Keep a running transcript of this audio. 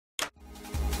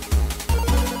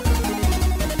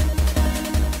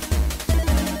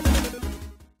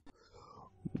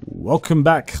Welcome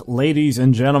back, ladies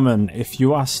and gentlemen. If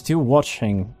you are still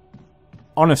watching,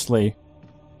 honestly,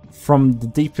 from the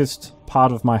deepest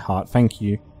part of my heart, thank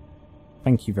you.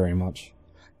 Thank you very much.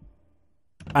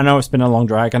 I know it's been a long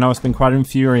drag. I know it's been quite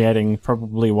infuriating,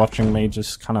 probably watching me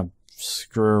just kind of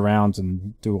screw around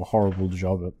and do a horrible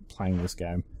job at playing this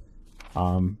game.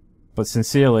 But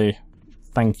sincerely,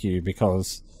 thank you,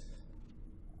 because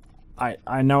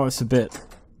I know it's a bit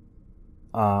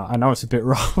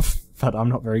rough. But I'm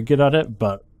not very good at it,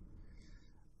 but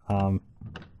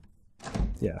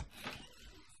yeah.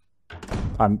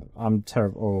 I'm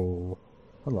terrible. Oh,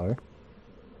 hello.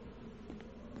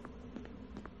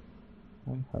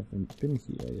 I haven't been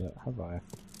here yet, have I?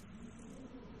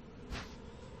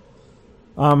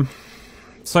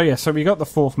 So yeah, so we got the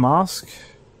fourth mask,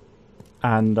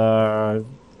 and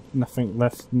nothing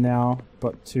left now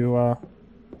but to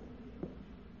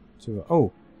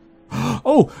oh.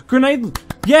 Oh! Grenade!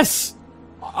 Yes!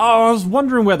 Oh, I was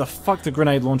wondering where the fuck the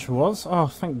grenade launcher was. Oh,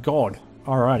 thank God.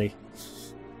 Alrighty.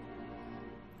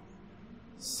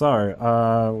 So,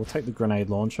 we'll take the grenade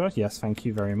launcher. Yes, thank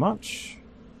you very much.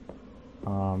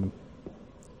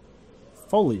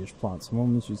 Foliage plants.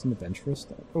 Someone was using the bench for a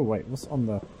start. Oh, wait, what's on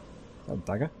the...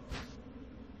 dagger?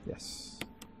 Yes.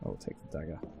 I'll take the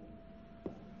dagger.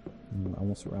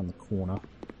 Almost around the corner.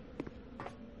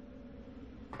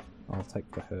 I'll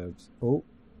take the herbs. Oh.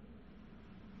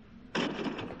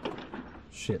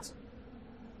 Shit.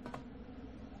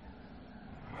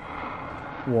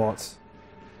 What?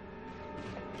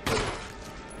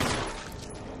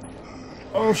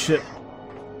 Oh shit.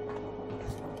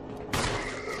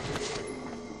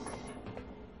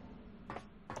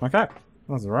 Okay.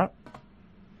 That's alright.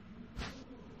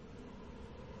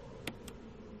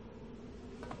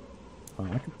 Oh,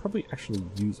 I could probably actually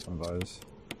use one of those.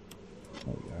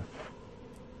 There we go.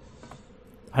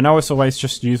 I know it's always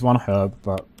just use one herb,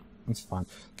 but it's fine.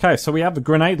 Okay, so we have the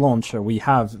grenade launcher. We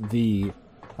have the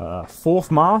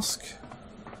fourth mask.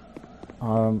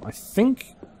 I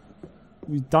think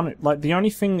we've done it. Like, the only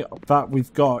thing that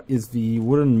we've got is the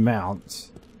wooden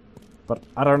mount, but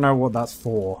I don't know what that's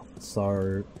for.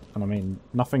 So, and I mean,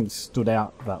 nothing stood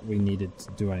out that we needed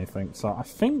to do anything. So I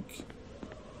think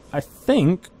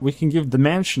we can give the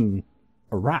mansion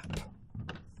a wrap.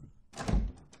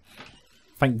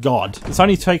 Thank God. It's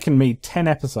only taken me 10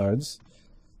 episodes.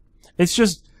 It's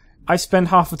just, I spend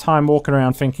half the time walking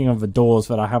around thinking of the doors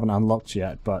that I haven't unlocked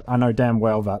yet, but I know damn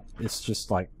well that it's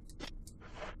just like,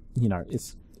 you know,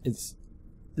 it's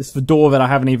the door that I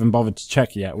haven't even bothered to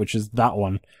check yet, which is that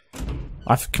one.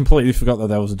 I completely forgot that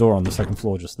there was a door on the second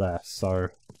floor just there, so...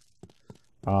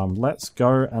 let's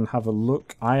go and have a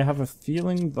look. I have a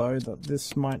feeling, though, that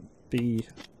this might be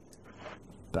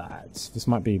bad. This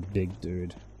might be a big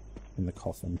dude in the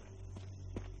coffin.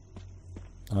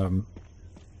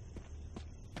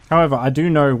 However, I do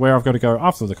know where I've got to go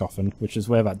after the coffin, which is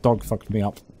where that dog fucked me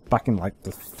up back in like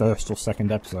the first or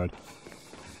second episode.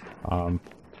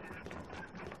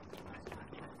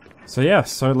 So yeah,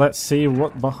 so let's see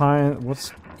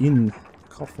what's in the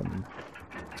coffin.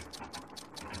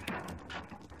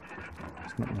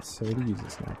 It's not necessary to use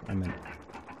this now. I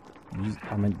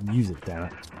meant use it, damn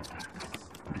it.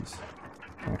 Use.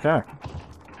 Okay.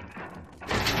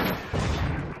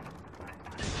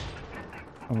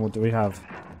 And what do we have?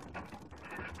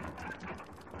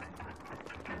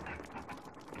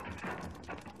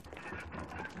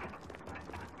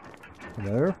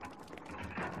 Hello?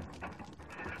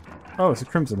 Oh, it's a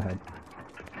crimson head.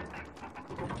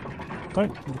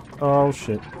 Don't... Oh,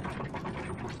 shit.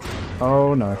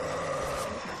 Oh, no.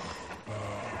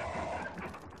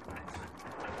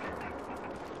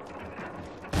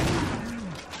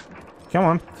 Come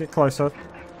on, get closer.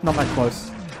 Not that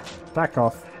close. Back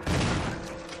off.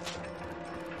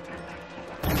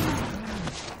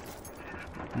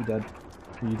 You dead?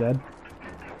 Are you dead?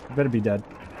 You better be dead.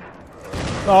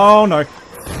 Oh no!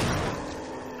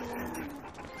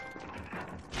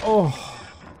 Oh!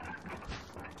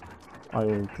 I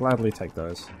will gladly take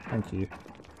those. Thank you.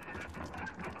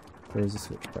 There is a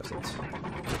switch, press it.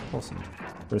 Awesome.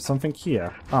 There's something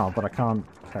here. Oh, but I can't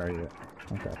carry it.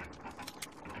 Okay.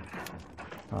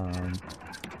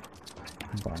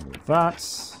 Combine with that.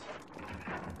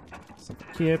 Something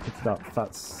here, pick it up.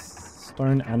 That's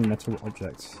stone and metal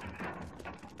objects.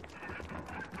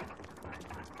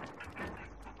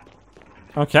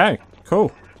 Okay, cool.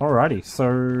 Alrighty,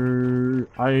 so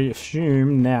I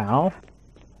assume now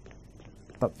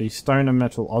that the stone and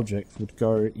metal object would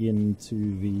go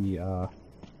into the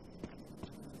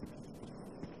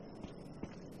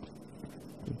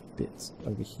bits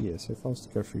over here. So if I was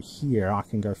to go through here, I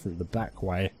can go through the back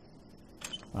way.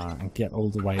 and get all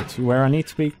the way to where I need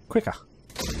to be quicker.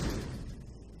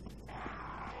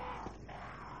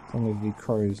 As long as the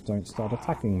crows don't start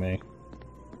attacking me.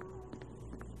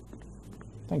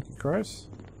 Thank you, crows.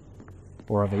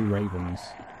 Or are they ravens?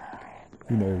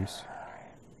 Who knows?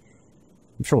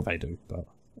 I'm sure they do, but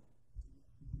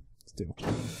still.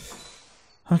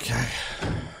 Okay.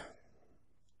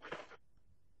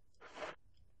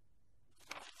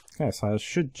 Okay, so I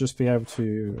should just be able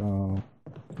to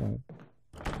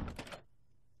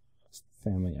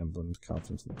family emblems carved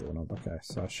into the doorknob. Okay,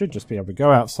 so I should just be able to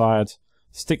go outside,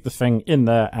 stick the thing in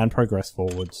there, and progress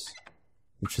forwards.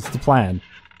 Which is the plan.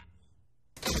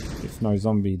 If no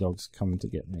zombie dogs come to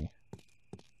get me.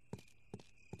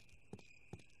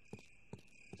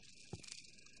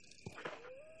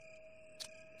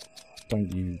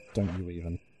 Don't you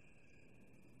even.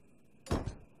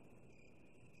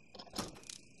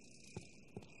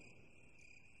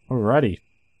 Alrighty.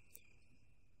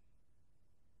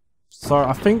 So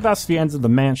I think that's the end of the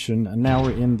mansion, and now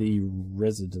we're in the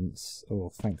residence.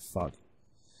 Oh, thank fuck.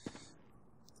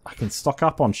 I can stock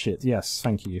up on shit. Yes,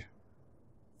 thank you.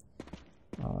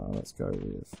 Let's go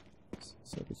with... It's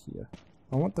over here.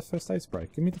 I want the first aid spray.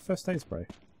 Give me the first aid spray.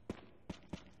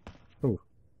 Oh.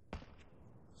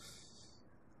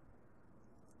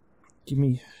 Give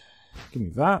me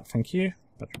that. Thank you.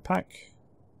 Battery pack.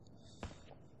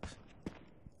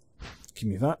 Give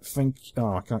me that.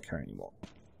 Oh, I can't carry anymore.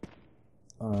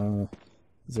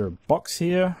 Is there a box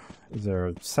here? Is there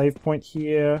a save point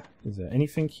here? Is there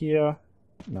anything here?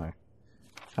 No.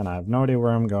 And I have no idea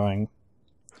where I'm going.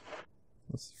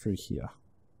 What's through here?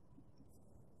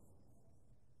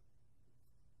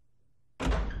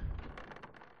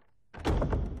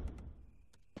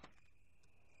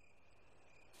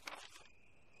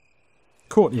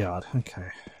 Courtyard,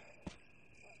 okay.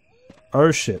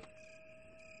 Oh shit.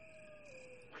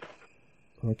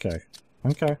 Okay.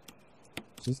 Okay.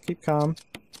 Just keep calm.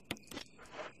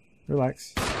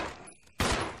 Relax.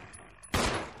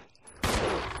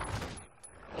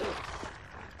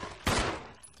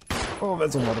 Oh,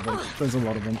 there's a lot of them. There's a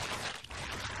lot of them.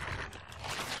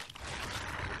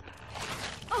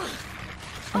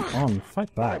 Come on,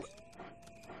 fight back.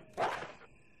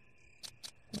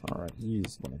 Alright,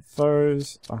 use one of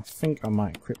those. I think I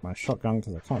might equip my shotgun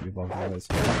because I can't be bothered with those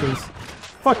fuckers.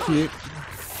 Fuck you!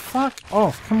 Fuck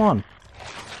off, come on!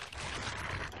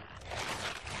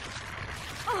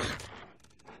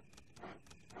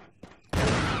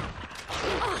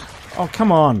 Oh,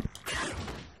 come on!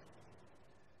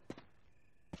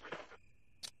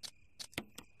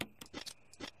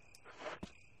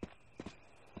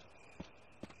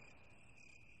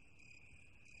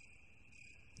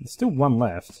 There's still one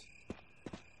left.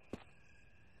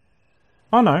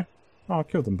 Oh no! Oh, I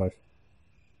killed them both.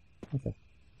 Okay.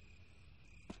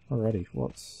 Alrighty,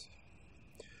 what's...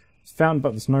 It's found,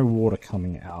 but there's no water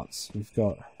coming out. We've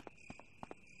got...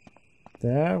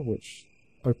 There, which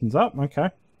opens up,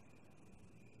 okay.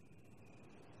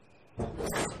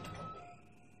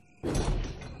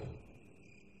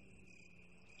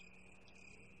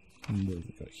 And what have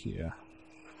we got here?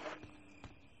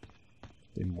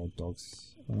 More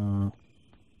dogs.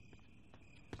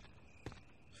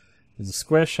 There's a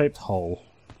square-shaped hole,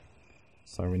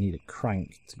 so we need a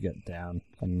crank to get down.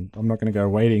 And I'm not going to go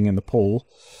wading in the pool.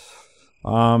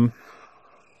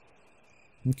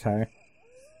 Okay.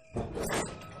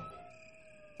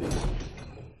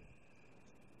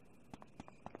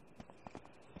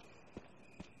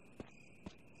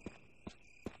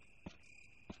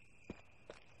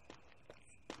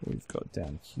 We've got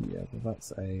down here, but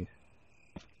that's a...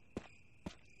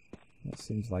 That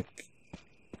seems like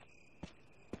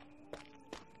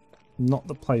not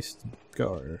the place to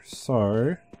go,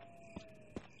 so...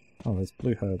 Oh, there's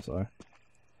blue herbs though.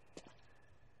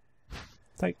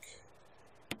 Take...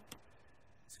 I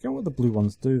forget what the blue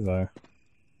ones do though.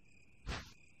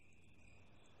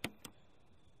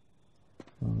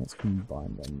 Oh, let's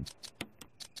combine them.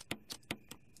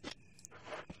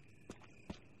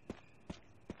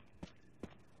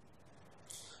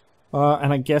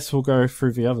 And I guess we'll go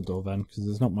through the other door then, because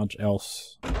there's not much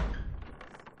else.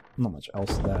 Not much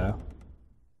else there.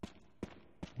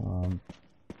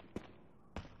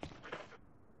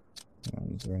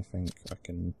 Is there anything I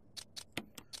can...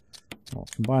 I'll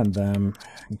combine them,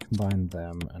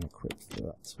 and equip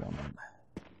that one.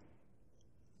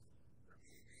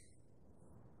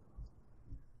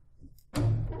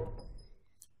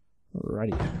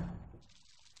 Alrighty.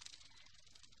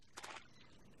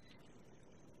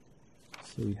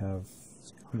 So we have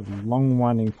kind of a long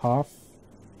winding path.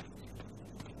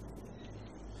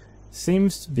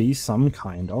 Seems to be some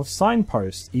kind of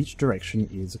signpost. Each direction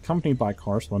is accompanied by a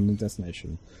corresponding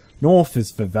destination. North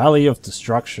is the Valley of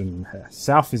Destruction.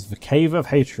 South is the Cave of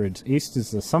Hatred. East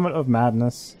is the Summit of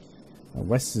Madness. And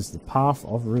west is the Path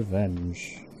of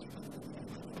Revenge.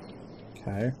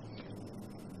 Okay.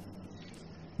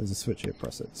 There's a switch here,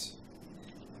 press it.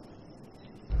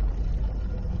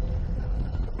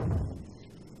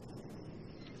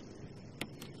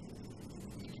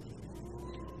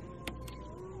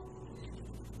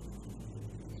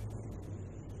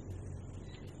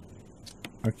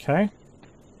 Okay.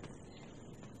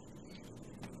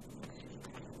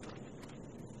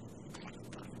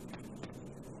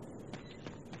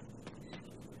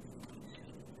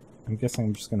 I'm guessing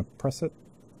I'm just going to press it.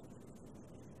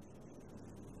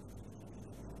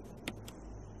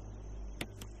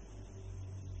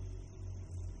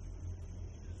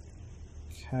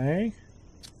 Okay.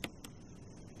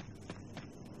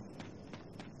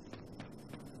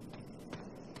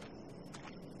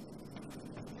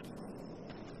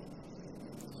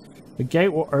 The gate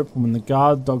will open when the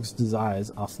guard dog's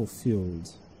desires are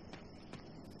fulfilled.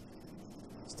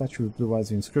 Statue of blue eyes.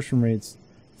 The inscription reads,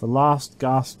 "The last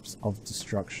gasps of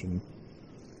destruction.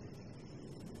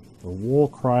 The war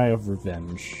cry of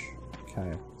revenge."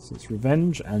 Okay, so it's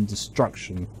revenge and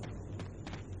destruction.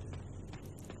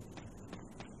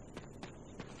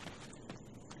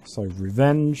 So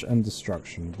revenge and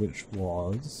destruction, which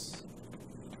was...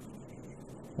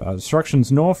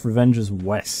 destruction's north, revenge is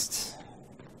west.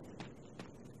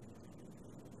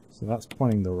 So that's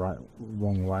pointing the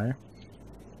wrong way.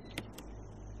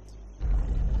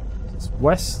 It's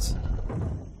west.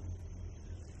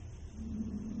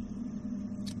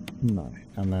 No.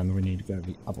 And then we need to go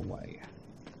the other way.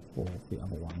 Or the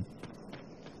other one.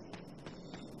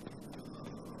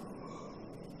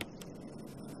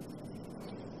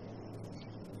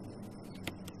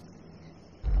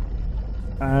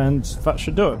 And that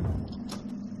should do it.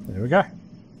 There we go.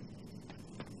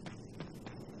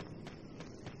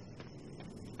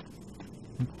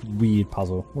 Weird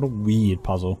puzzle. What a weird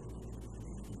puzzle.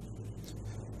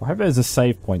 I hope there's a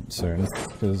save point soon,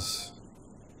 because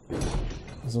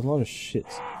there's a lot of shit.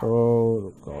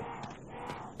 Oh god.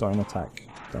 Don't attack.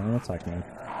 Don't attack me.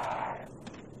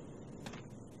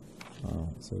 Oh,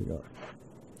 so we got...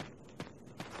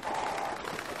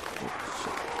 Oh,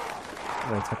 shit.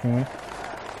 Are they attacking me?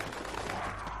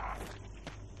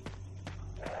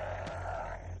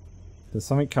 There's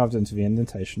something carved into the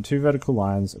indentation. 2 vertical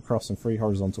lines across and 3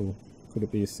 horizontal. Could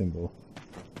it be a symbol?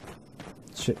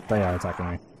 Shit, they are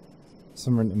attacking me.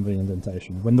 Somewhere in the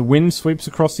indentation. When the wind sweeps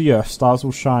across the earth, stars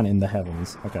will shine in the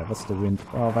heavens. Okay, that's the wind.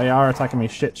 Oh, they are attacking me.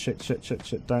 Shit, shit, shit, shit,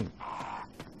 shit. Don't.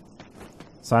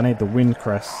 So I need the wind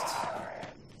crest.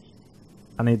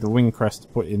 I need the wind crest to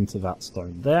put into that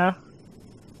stone there.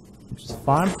 Which is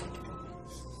fine.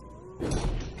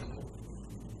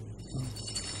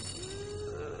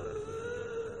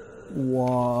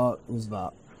 What was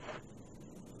that?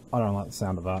 I don't like the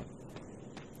sound of that.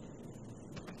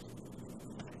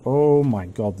 Oh my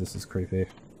god, this is creepy.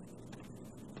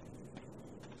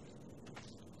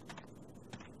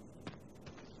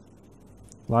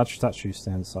 Large statue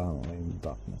stands silently in the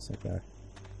darkness, okay.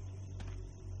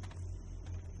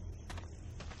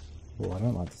 Oh, I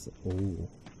don't like this. Oh.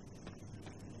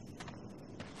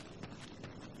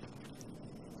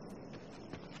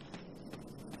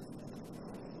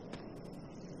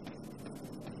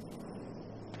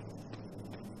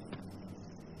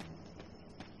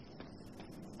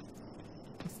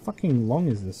 How fucking long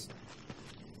is this?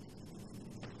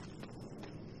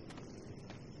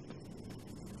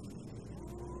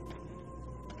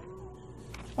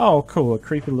 Oh, cool, a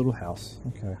creepy little house.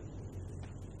 Okay.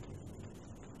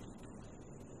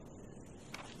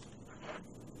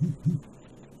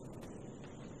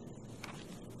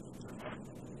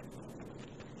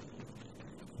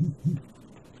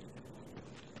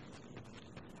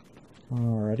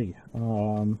 Alrighty.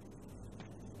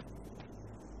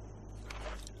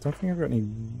 Don't think I've got any...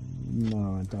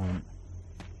 No, I don't.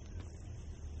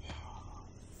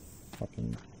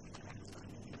 Fucking...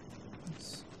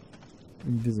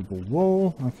 Invisible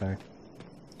wall. Okay.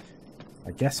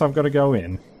 I guess I've got to go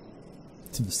in.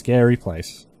 To the scary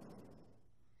place.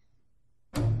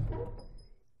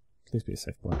 Please be a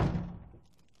safe point.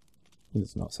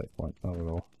 It's not a safe point. Not at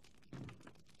all.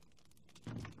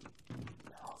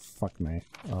 Oh, fuck me.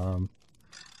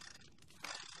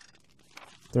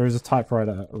 There is a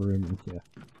typewriter room in here.